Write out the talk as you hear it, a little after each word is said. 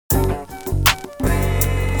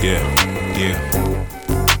Yeah, yeah.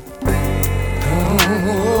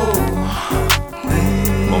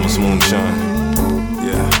 Moments of moonshine.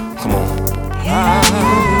 Yeah, come on.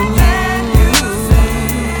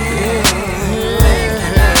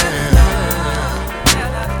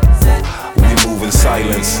 We move in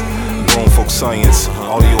silence. Grown folk science.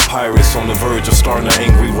 Audio pirates on the verge of starting an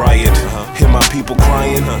angry riot. Hear my people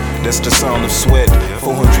crying, that's the sound of sweat.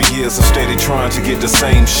 400 years of steady trying to get the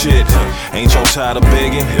same shit. Ain't y'all tired of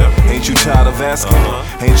begging? Ain't you tired of asking?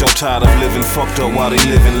 Ain't y'all tired of living fucked up while they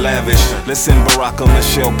living lavish? Let's send Barack and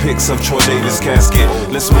Michelle pics of Troy Davis' casket.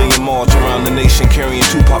 Let's million march around the nation carrying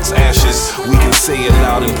Tupac's ashes. We can say it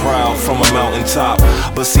loud and proud from a mountaintop,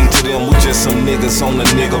 but see, to them we just some niggas on the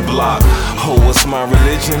nigga block. Oh, what's my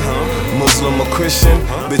religion? Muslim or Christian?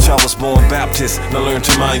 Bitch, I was born Baptist, now learn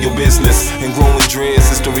to mind your business. And growing dreads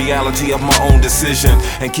is the reality of my own decision.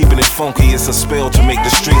 And keeping it funky is a spell to make the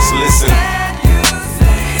streets listen.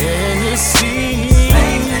 Can you see?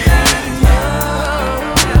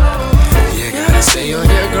 You gotta stay on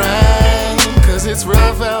your grind, cause it's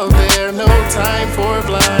rough out there, no time for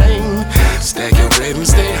blind. Stack your bread and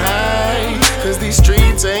stay high, cause these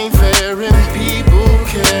streets ain't fair and people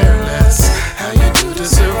care less how you do to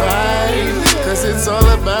survive. Cause it's all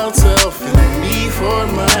about self and me for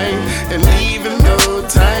mine. And even though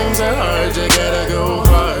times are hard, you gotta go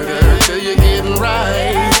harder till you're getting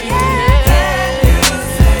right.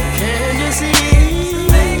 Can you see?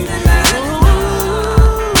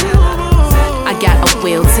 I got a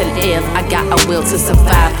will to live, I got a will to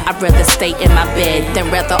survive. I'd rather stay in my bed than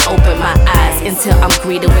rather open my eyes until I'm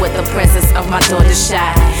greeted with the presence of my daughter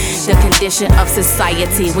Shy. The condition of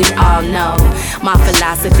society we all know. My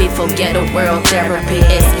philosophy for ghetto world therapy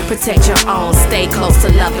is protect your own, stay close to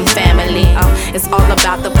love and family. It's all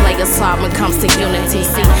about the player's heart when it comes to unity.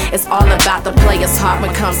 See, it's all about the player's heart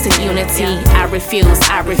when it comes to unity. I refuse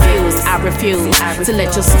to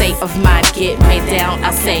let your state of mind get me down.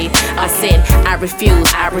 I said, I refuse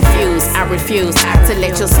to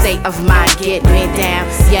let your state of mind get me down.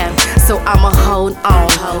 Yeah, so I'ma hold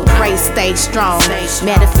on, pray stay strong.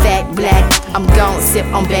 Matter of fact, black, I'm gon' sip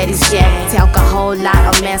on Betty's Jack. Talk a whole lot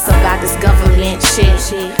of mess about this government shit.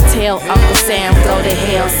 Tell Uncle Sam go to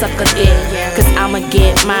hell, suck a dick. Cause I'ma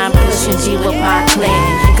get mine pushing G with my click.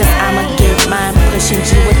 Cause I'ma get mine pushing